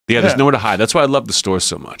Yeah, there's nowhere to hide. That's why I love the store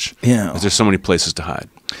so much. Yeah. Because there's so many places to hide.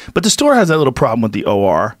 But the store has that little problem with the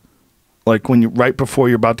OR. Like when you right before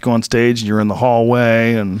you're about to go on stage, you're in the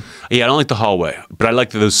hallway and yeah, I don't like the hallway, but I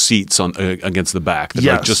like those seats on against the back. That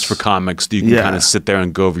like just for comics, you can kind of sit there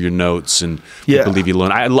and go over your notes and people leave you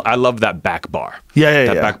alone. I love that back bar.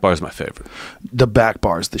 That back bar is my favorite. The back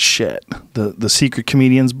bar is the shit. The secret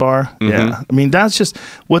comedians bar. Yeah, I mean that's just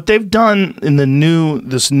what they've done in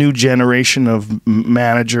this new generation of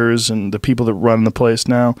managers and the people that run the place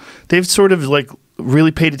now. They've sort of like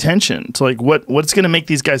really paid attention to like what's going to make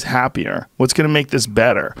these guys happier, what's going to make this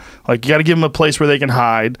better. Like you got to give them a place where they can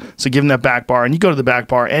hide, so give them that back bar. And you go to the back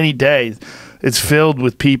bar any day, it's filled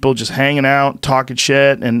with people just hanging out, talking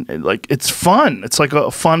shit, and like it's fun. It's like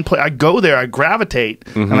a fun place. I go there, I gravitate,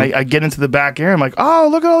 and I get into the back area. I'm like, oh,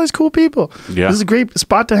 look at all these cool people. Yeah, this is a great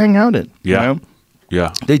spot to hang out in. Yeah. You know?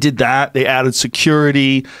 Yeah, they did that. They added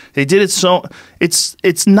security. They did it so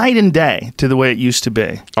it's night and day to the way it used to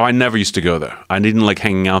be. Oh, I never used to go there. I didn't like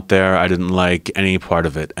hanging out there. I didn't like any part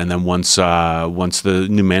of it. And then once the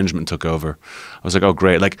new management took over, I was like, oh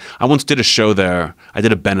great. Like I once did a show there. I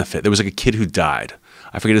did a benefit. There was like a kid who died.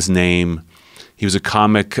 I forget his name. He was a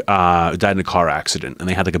comic who died in a car accident, and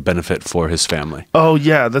they had like a benefit for his family. Oh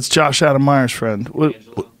yeah, that's Josh Adam Meyer's friend.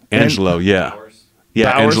 Angelo, yeah.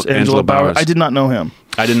 Yeah, Angelo Bowers. I did not know him.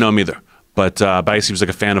 I didn't know him either, but I guess he was like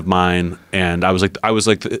a fan of mine, and I was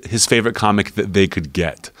like his favorite comic that they could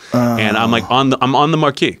get, and I'm like I'm on the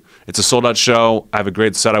marquee. It's a sold out show. I have a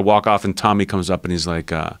great set. I walk off, and Tommy comes up, and he's like,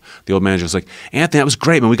 the old manager's like, Anthony, that was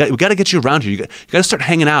great, man. We got to get you around here. You got to start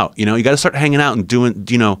hanging out. You know, you got to start hanging out and doing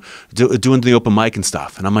the open mic and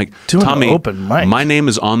stuff. And I'm like, Tommy, open mic. My name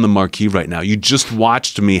is on the marquee right now. You just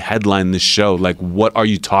watched me headline this show. Like, what are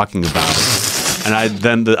you talking about? And I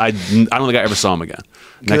don't think I ever saw him again.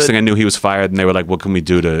 Next thing I knew, he was fired, and they were like, "What can we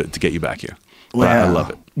do to get you back here?" But I love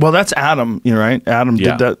it. Well, that's Adam, you know, right? Adam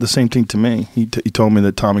did the same thing to me. He told me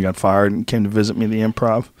that Tommy got fired and came to visit me at the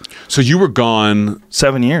Improv. So you were gone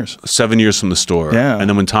 7 years. 7 years from the store. Yeah. And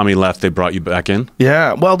then when Tommy left, they brought you back in?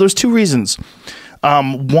 Yeah. Well, there's two reasons.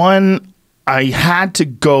 One, I had to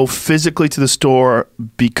go physically to the store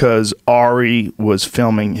because Ari was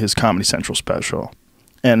filming his Comedy Central special.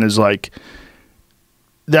 And it's like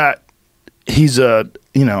that he's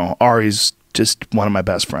Ari's just one of my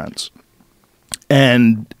best friends.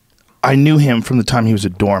 And I knew him from the time he was a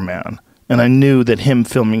doorman. And I knew that him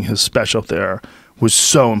filming his special there was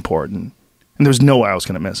so important. And there was no way I was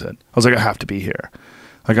going to miss it. I was like, I have to be here.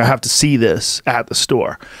 Like, I have to see this at the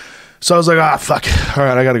store. So I was like, ah, fuck. All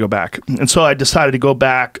right, I got to go back. And so I decided to go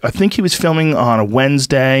back. I think he was filming on a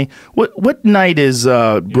Wednesday. What night is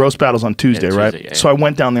Roast Battles on Tuesday, right? Tuesday, yeah. So I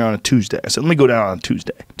went down there on a Tuesday. I said, let me go down on a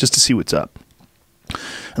Tuesday just to see what's up.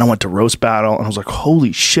 And I went to Roast Battle, and I was like,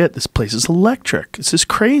 holy shit, this place is electric. This is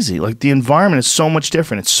crazy. Like, the environment is so much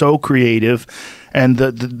different. It's so creative. And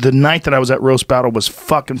the night that I was at Roast Battle was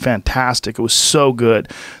fucking fantastic. It was so good.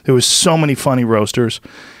 There was so many funny roasters.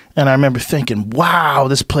 And I remember thinking, wow,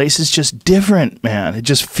 this place is just different, man. It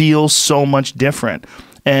just feels so much different.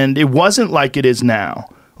 And it wasn't like it is now.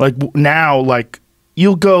 Like, now, like,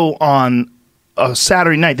 you'll go on a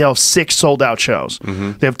Saturday night, they'll have 6 sold-out shows.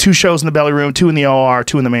 They have 2 shows in the belly room, 2 in the OR,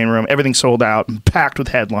 2 in the main room. Everything's sold out and packed with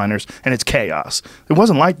headliners, and it's chaos. It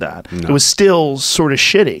wasn't like that. No. It was still sort of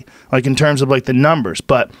shitty, like in terms of like the numbers,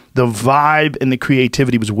 but the vibe and the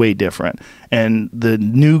creativity was way different. And the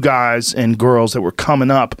new guys and girls that were coming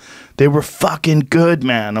up, they were fucking good,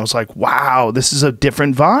 man. I was like, wow, this is a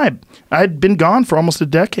different vibe. I had been gone for almost a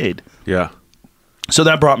decade. Yeah. So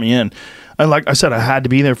that brought me in. And like I said, I had to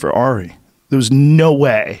be there for Ari. There was no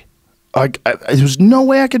way. There was no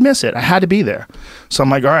way I could miss it. I had to be there. So I'm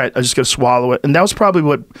like, all right, I just got to swallow it. And that was probably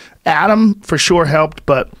what Adam for sure helped,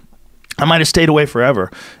 but I might have stayed away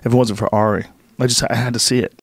forever if it wasn't for Ari. I had to see it.